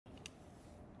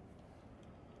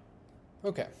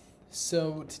Okay,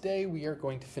 so today we are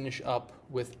going to finish up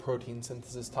with protein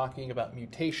synthesis, talking about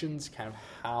mutations, kind of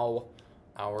how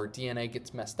our DNA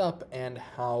gets messed up and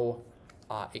how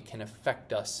it can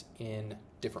affect us in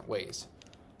different ways.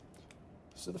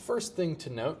 So the first thing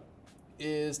to note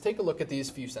is take a look at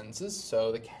these few sentences.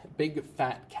 So the big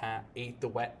fat cat ate the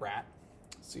wet rat.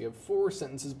 So you have 4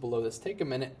 sentences below this. Take a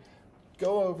minute,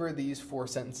 go over these 4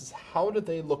 sentences. How do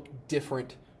they look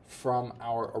different from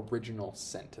our original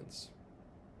sentence?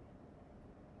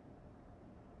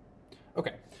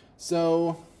 Okay,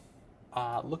 so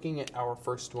looking at our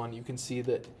first one, you can see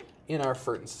that in our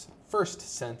first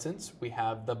sentence, we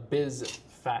have the biz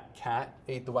fat cat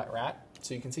ate the wet rat.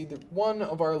 So you can see that one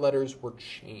of our letters were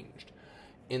changed.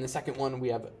 In the second one, we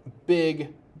have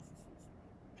big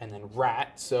and then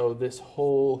rat. So this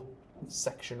whole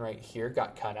section right here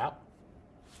got cut out.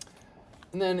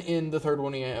 And then in the third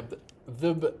one, we have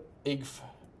the igf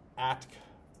at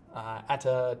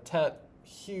tet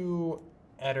hue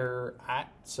etter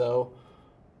at. So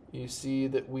you see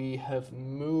that we have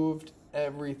moved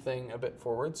everything a bit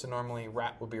forward. So normally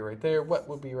rat would be right there. What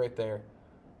would be right there?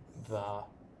 The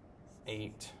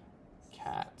 8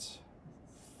 cat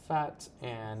fat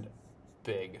and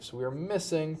big. So we are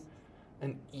missing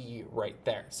an E right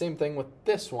there. Same thing with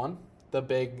this one, the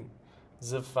big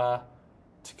zifa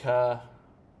tka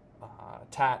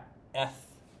tat eth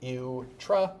u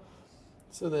tra.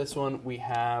 So this one we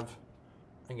have,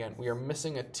 again, we are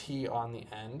missing a T on the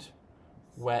end.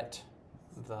 Wet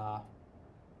the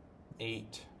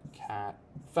 8 cat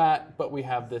fat, but we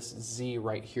have this Z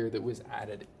right here that was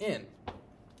added in.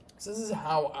 So this is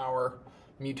how our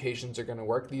mutations are going to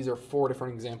work. These are 4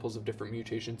 different examples of different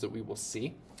mutations that we will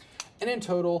see. And in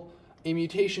total, a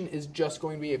mutation is just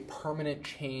going to be a permanent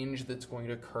change that's going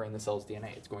to occur in the cell's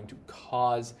DNA. It's going to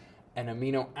cause an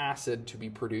amino acid to be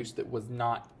produced that was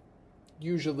not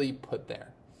usually put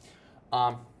there,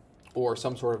 or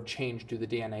some sort of change to the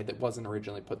DNA that wasn't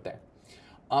originally put there.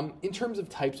 In terms of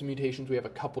types of mutations, we have a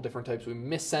couple different types. We have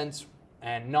missense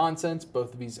and nonsense.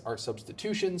 Both of these are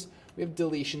substitutions. We have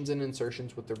deletions and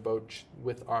insertions, which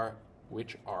are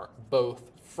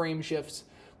both frame shifts.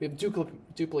 We have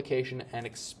duplication and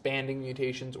expanding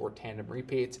mutations or tandem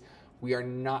repeats. We are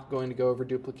not going to go over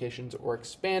duplications or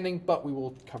expanding, but we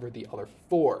will cover the other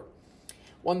 4.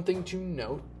 One thing to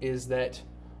note is that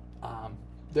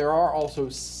there are also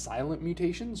silent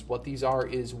mutations. What these are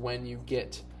is when you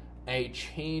get a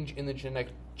change in the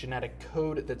genetic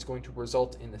code that's going to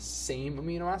result in the same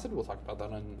amino acid. We'll talk about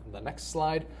that on the next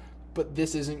slide. But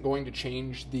this isn't going to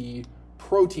change the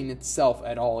protein itself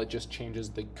at all. It just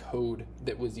changes the code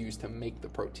that was used to make the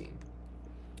protein.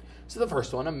 So the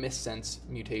first one, a missense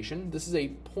mutation. This is a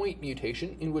point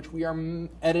mutation in which we are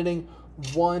editing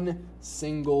one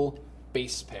single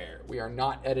base pair. We are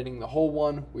not editing the whole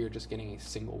one. We are just getting a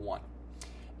single one.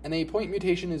 And a point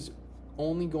mutation is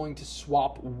only going to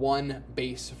swap one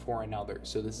base for another.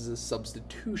 So this is a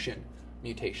substitution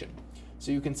mutation.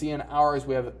 So you can see in ours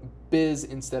we have biz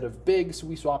instead of big, so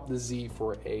we swap the Z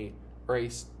for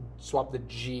swap the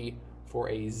G for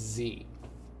a Z.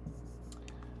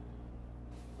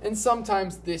 And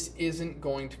sometimes this isn't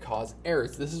going to cause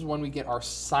errors. This is when we get our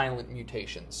silent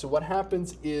mutations. So what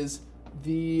happens is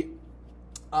the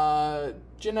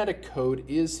genetic code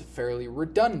is fairly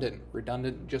redundant.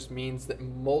 Redundant just means that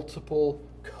multiple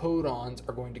codons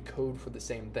are going to code for the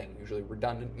same thing. Usually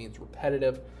redundant means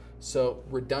repetitive. So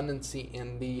redundancy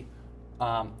in the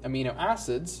amino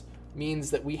acids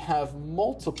means that we have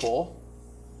multiple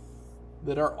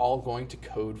that are all going to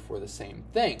code for the same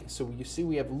thing. So you see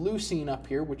we have leucine up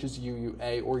here, which is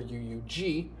UUA or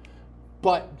UUG,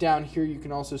 but down here you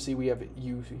can also see we have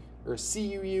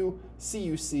CUU,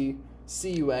 CUC,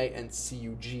 CUA, and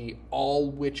CUG, all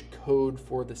which code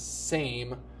for the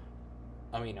same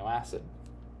amino acid.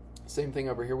 Same thing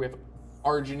over here, we have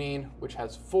arginine, which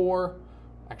has 4,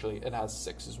 actually it has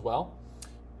 6 as well.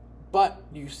 But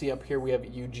you see up here we have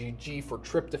UGG for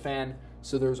tryptophan,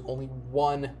 so there's only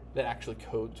one that actually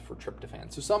codes for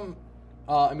tryptophan. So some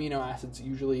amino acids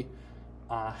usually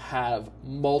have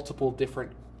multiple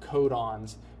different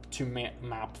codons to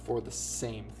map for the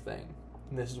same thing.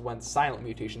 And this is when silent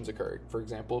mutations occur. For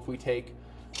example, if we take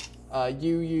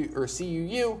UU or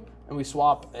CUU and we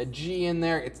swap a G in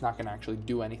there, it's not going to actually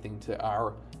do anything to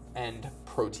our end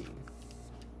protein.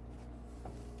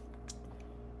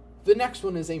 The next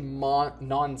one is a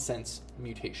nonsense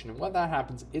mutation, and what that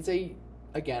happens is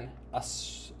again a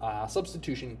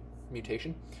substitution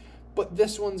mutation, but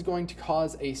this one's going to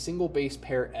cause a single base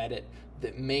pair edit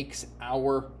that makes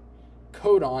our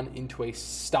codon into a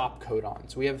stop codon.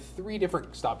 So we have 3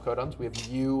 different stop codons. We have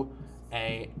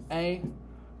UAA,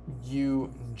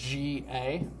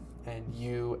 UGA and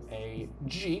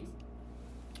UAG.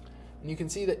 And you can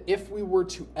see that if we were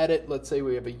to edit, let's say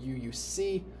we have a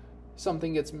UUC,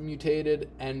 something gets mutated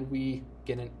and we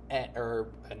get an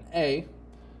A,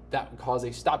 that would cause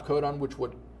a stop codon, which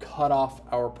would cut off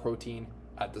our protein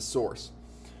at the source.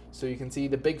 So you can see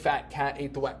the big fat cat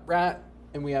ate the wet rat,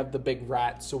 and we have the big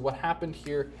rat. So what happened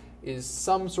here is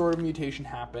some sort of mutation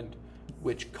happened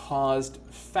which caused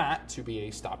fat to be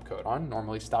a stop codon.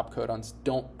 Normally stop codons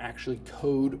don't actually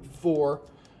code for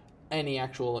any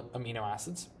actual amino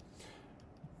acids.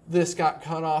 This got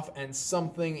cut off, and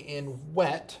something in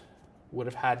wet would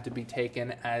have had to be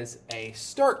taken as a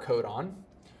start codon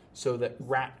so that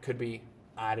rat could be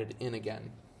added in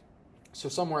again. So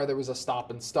somewhere there was a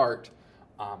stop and start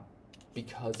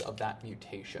because of that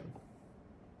mutation.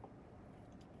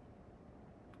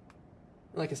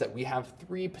 Like I said, we have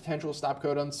 3 potential stop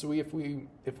codons. So if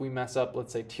we mess up,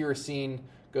 let's say tyrosine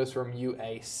goes from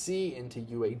UAC into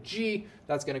UAG,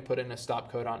 that's going to put in a stop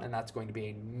codon, and that's going to be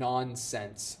a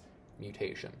nonsense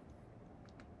mutation.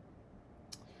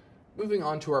 Moving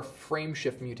on to our frame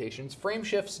shift mutations. Frame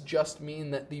shifts just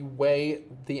mean that the way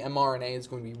the mRNA is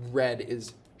going to be read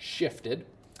is shifted.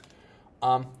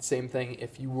 Same thing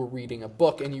if you were reading a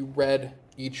book and you read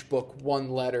each book 1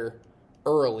 letter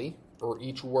early, or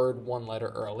each word 1 letter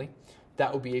early,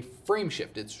 that would be a frame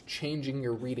shift. It's changing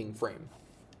your reading frame.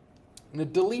 And a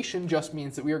deletion just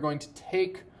means that we are going to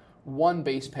take 1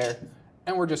 base pair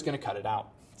and we're just going to cut it out.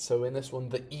 So in this one,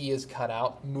 the E is cut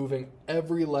out, moving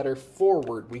every letter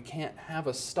forward. We can't have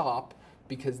a stop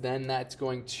because then that's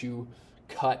going to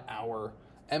cut our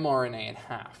mRNA in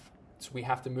half. So we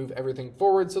have to move everything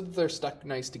forward so that they're stuck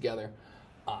nice together.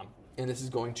 And this is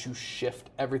going to shift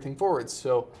everything forward.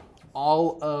 So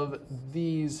all of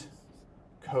these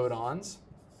codons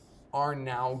are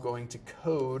now going to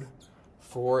code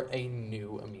for a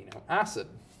new amino acid,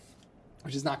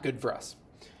 which is not good for us.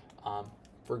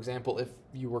 For example, if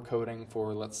you were coding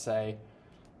for, let's say,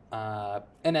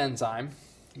 an enzyme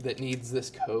that needs this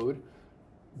code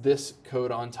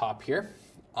on top here,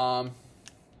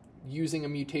 using a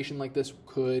mutation like this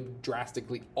could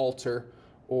drastically alter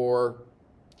or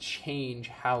change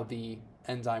how the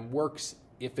enzyme works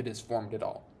if it is formed at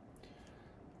all.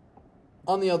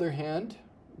 On the other hand,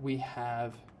 we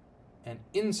have an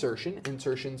insertion.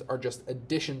 Insertions are just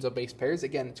additions of base pairs.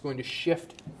 Again, it's going to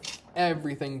shift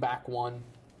everything back 1,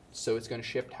 so it's going to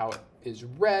shift how it is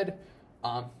read.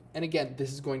 And again,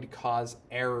 this is going to cause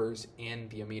errors in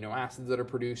the amino acids that are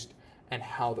produced and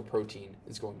how the protein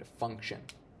is going to function.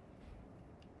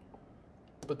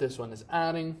 But this one is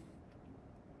adding,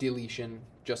 deletion,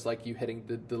 just like you hitting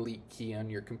the delete key on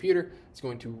your computer, it's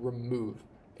going to remove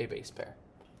a base pair.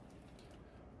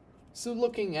 So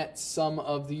looking at some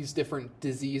of these different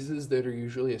diseases that are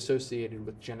usually associated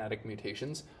with genetic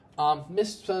mutations,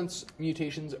 missense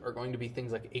mutations are going to be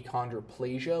things like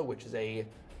achondroplasia, which is a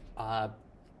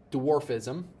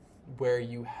dwarfism where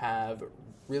you have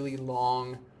really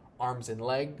long arms and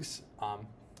legs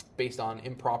based on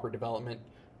improper development.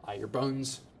 Your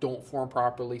bones don't form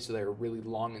properly, so they're really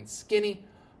long and skinny.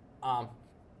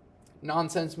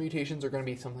 Nonsense mutations are going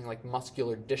to be something like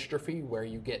muscular dystrophy, where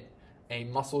you get a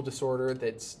muscle disorder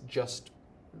that's just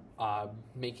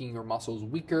making your muscles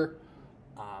weaker.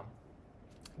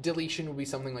 Deletion would be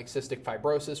something like cystic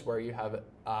fibrosis, where you have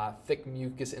thick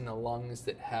mucus in the lungs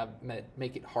that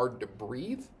make it hard to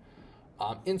breathe.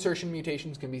 Insertion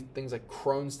mutations can be things like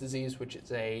Crohn's disease, which is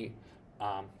a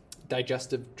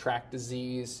digestive tract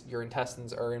disease. Your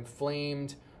intestines are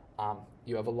inflamed.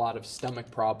 You have a lot of stomach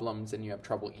problems, and you have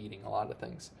trouble eating a lot of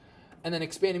things. And then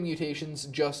expanding mutations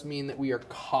just mean that we are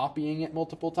copying it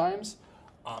multiple times.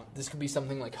 This could be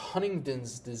something like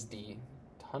Huntington's disease,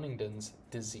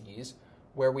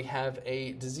 where we have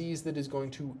a disease that is going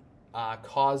to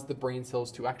cause the brain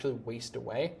cells to actually waste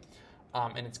away,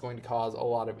 and it's going to cause a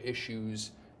lot of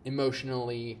issues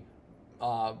emotionally,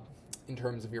 in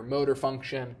terms of your motor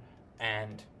function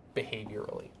and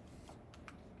behaviorally.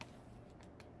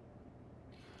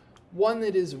 One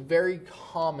that is very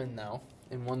common, though,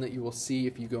 and one that you will see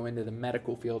if you go into the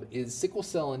medical field, is sickle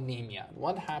cell anemia.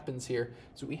 What happens here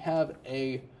is we have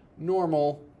a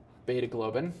normal beta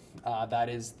globin, that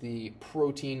is the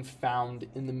protein found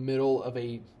in the middle of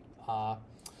a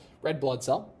red blood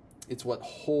cell. It's what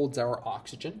holds our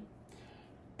oxygen.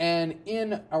 And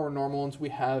in our normal ones, we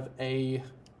have a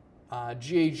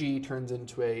GAG turns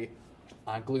into a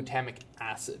glutamic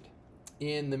acid.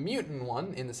 In the mutant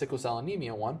one, in the sickle cell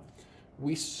anemia one,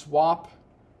 we swap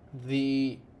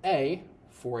the A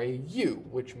for a U,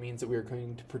 which means that we are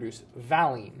going to produce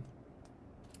valine.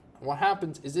 What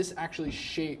happens is this actually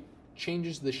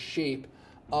changes the shape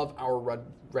of our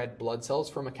red blood cells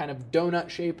from a kind of donut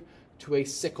shape to a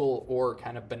sickle or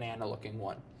kind of banana looking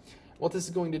one. What this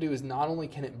is going to do is not only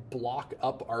can it block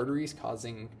up arteries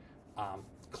causing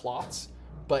clots,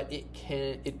 but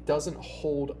it doesn't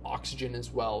hold oxygen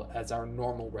as well as our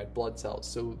normal red blood cells.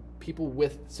 So people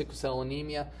with sickle cell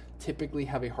anemia typically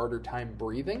have a harder time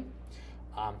breathing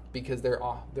because their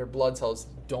blood cells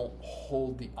don't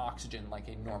hold the oxygen like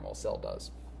a normal cell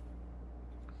does.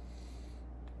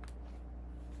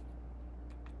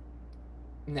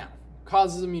 Now,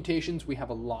 causes of mutations, we have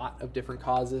a lot of different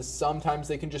causes. Sometimes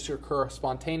they can just occur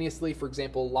spontaneously. For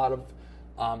example, a lot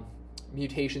of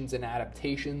mutations and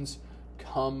adaptations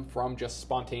come from just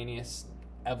spontaneous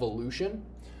evolution.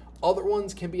 Other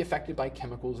ones can be affected by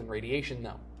chemicals and radiation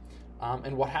though.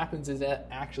 And what happens is that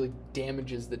actually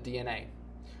damages the DNA.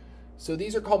 So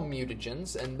these are called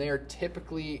mutagens, and they're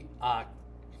typically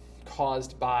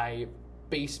caused by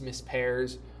base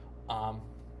mispairs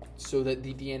so that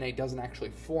the DNA doesn't actually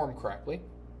form correctly.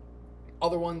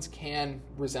 Other ones can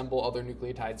resemble other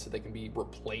nucleotides so they can be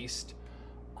replaced.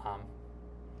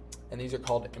 And these are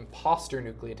called imposter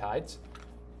nucleotides.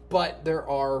 But there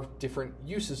are different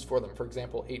uses for them. For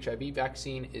example, HIV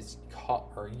vaccine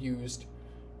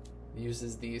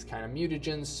uses these kind of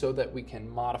mutagens so that we can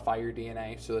modify your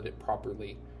DNA so that it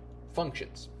properly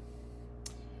functions.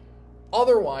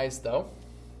 Otherwise, though,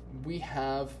 we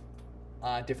have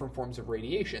different forms of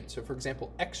radiation. So, for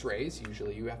example, X-rays,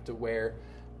 usually you have to wear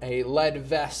a lead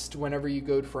vest whenever you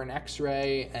go for an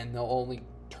X-ray, and they'll only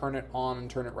turn it on and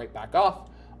turn it right back off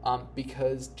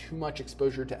because too much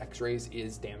exposure to X-rays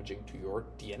is damaging to your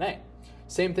DNA.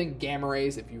 Same thing, gamma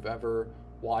rays, if you've ever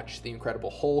watched The Incredible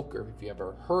Hulk, or if you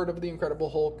ever heard of The Incredible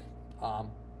Hulk,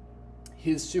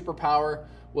 his superpower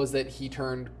was that he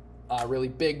turned really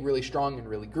big, really strong, and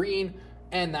really green,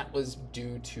 and that was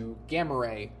due to gamma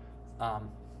ray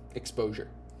exposure.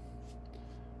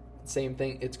 Same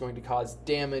thing, it's going to cause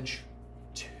damage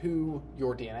to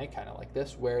your DNA, kind of like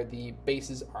this, where the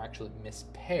bases are actually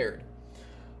mispaired.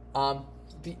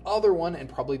 The other one, and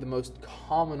probably the most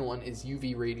common one, is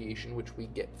UV radiation, which we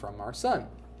get from our sun.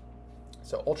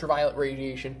 So ultraviolet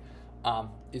radiation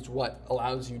is what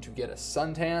allows you to get a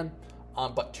suntan,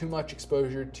 but too much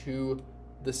exposure to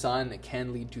the sun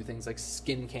can lead to things like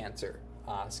skin cancer.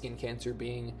 Skin cancer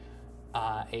being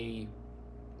a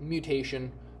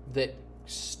mutation that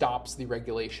stops the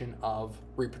regulation of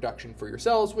reproduction for your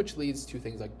cells, which leads to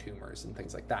things like tumors and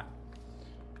things like that.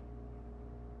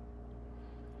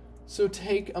 So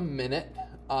take a minute,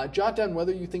 jot down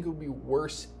whether you think it would be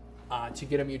worse to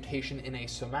get a mutation in a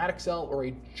somatic cell or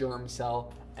a germ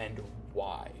cell, and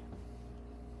why.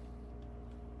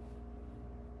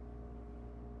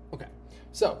 Okay,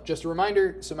 so just a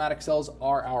reminder, somatic cells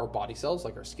are our body cells,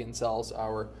 like our skin cells,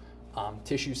 our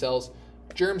tissue cells.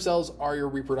 Germ cells are your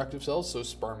reproductive cells, so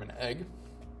sperm and egg.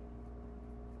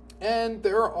 And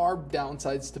there are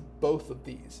downsides to both of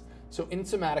these. So in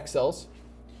somatic cells,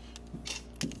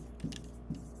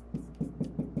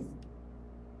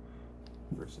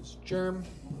 versus germ.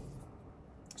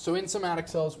 So in somatic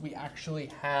cells, we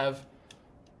actually have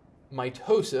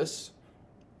mitosis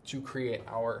to create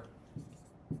our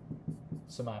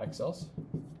somatic cells.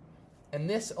 And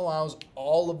this allows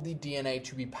all of the DNA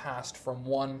to be passed from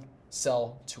one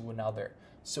cell to another.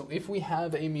 So if we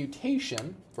have a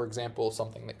mutation, for example,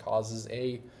 something that causes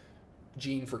a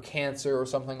gene for cancer or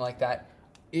something like that,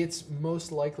 it's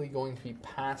most likely going to be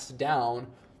passed down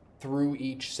through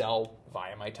each cell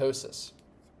via mitosis.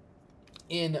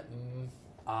 In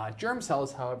germ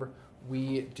cells, however,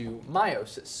 we do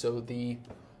meiosis. So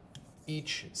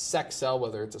each sex cell,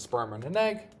 whether it's a sperm or an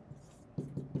egg,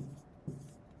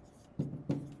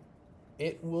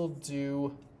 it will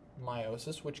do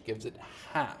meiosis, which gives it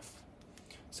half.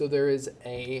 So there is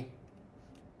a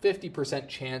 50%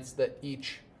 chance that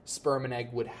each sperm and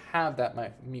egg would have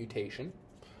that mutation.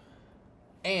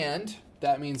 And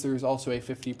that means there's also a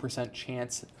 50%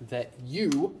 chance that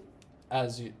you,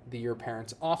 as your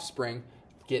parent's offspring,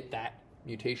 get that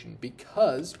mutation.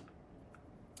 Because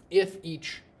if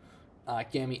each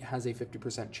gamete has a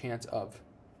 50% chance of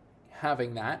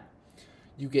having that,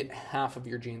 you get half of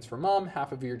your genes from mom,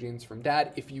 half of your genes from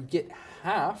dad. If you get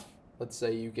half, let's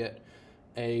say you get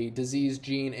a disease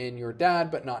gene in your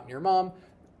dad but not in your mom,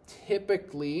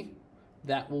 typically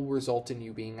that will result in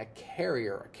you being a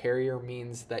carrier. A carrier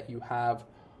means that you have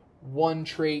one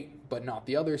trait but not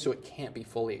the other, so it can't be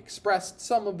fully expressed.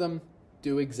 Some of them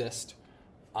do exist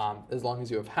as long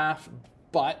as you have half,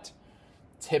 but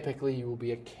typically you will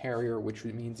be a carrier, which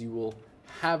means you will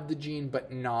have the gene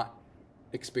but not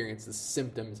experience the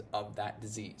symptoms of that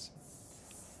disease.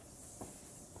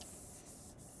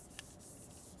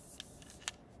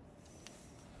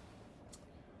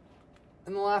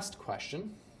 And the last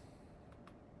question,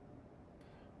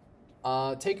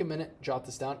 take a minute, jot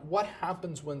this down. What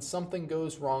happens when something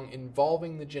goes wrong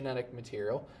involving the genetic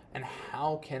material, and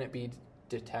how can it be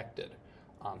detected?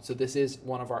 So this is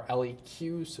one of our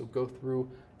LEQs, so go through,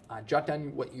 jot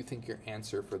down what you think your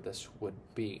answer for this would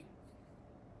be.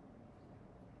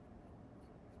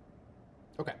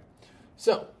 Okay,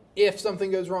 so if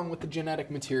something goes wrong with the genetic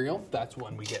material, that's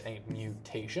when we get a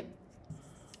mutation.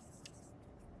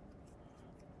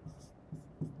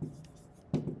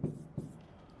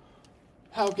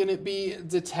 How can it be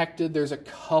detected? There's a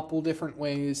couple different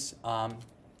ways.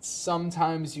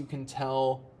 Sometimes you can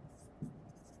tell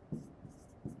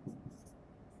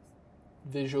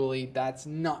visually. That's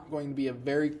not going to be a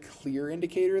very clear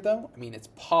indicator, though. I mean, it's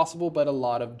possible, but a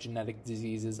lot of genetic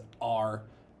diseases are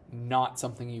not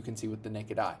something you can see with the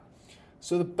naked eye.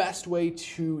 So the best way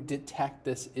to detect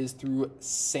this is through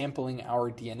sampling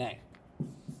our DNA.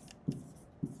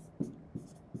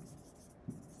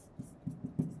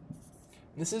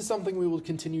 This is something we will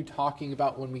continue talking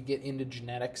about when we get into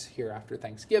genetics here after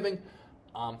Thanksgiving.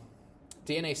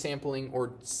 DNA sampling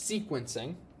or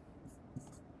sequencing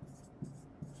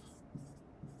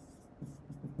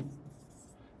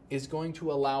is going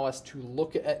to allow us to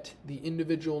look at the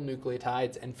individual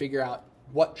nucleotides and figure out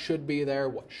what should be there,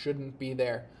 what shouldn't be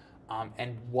there,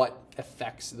 and what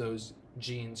effects those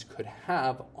genes could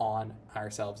have on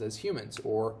ourselves as humans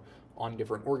or on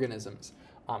different organisms.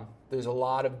 There's a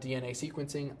lot of DNA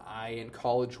sequencing. I, in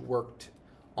college, worked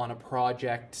on a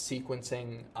project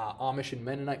sequencing Amish and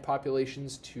Mennonite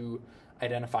populations to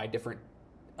identify different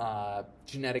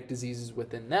genetic diseases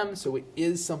within them. So it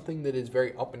is something that is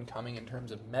very up and coming in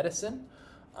terms of medicine.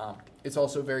 It's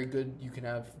also very good. You can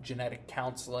have genetic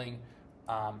counseling.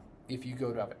 If you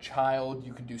go to have a child,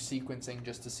 you can do sequencing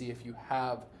just to see if you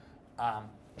have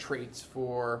traits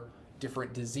for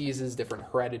different diseases, different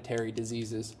hereditary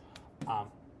diseases.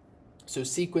 So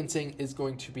sequencing is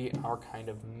going to be our kind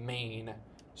of main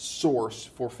source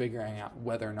for figuring out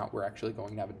whether or not we're actually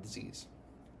going to have a disease.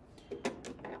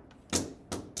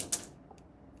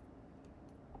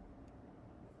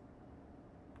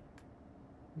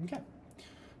 Okay,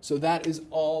 so that is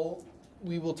all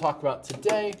we will talk about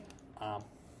today.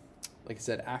 Like I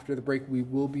said, after the break, we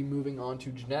will be moving on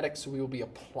to genetics. So we will be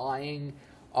applying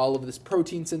all of this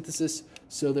protein synthesis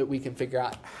so that we can figure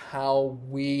out how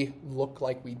we look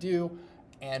like we do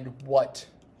and what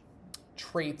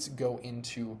traits go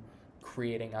into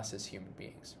creating us as human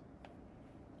beings.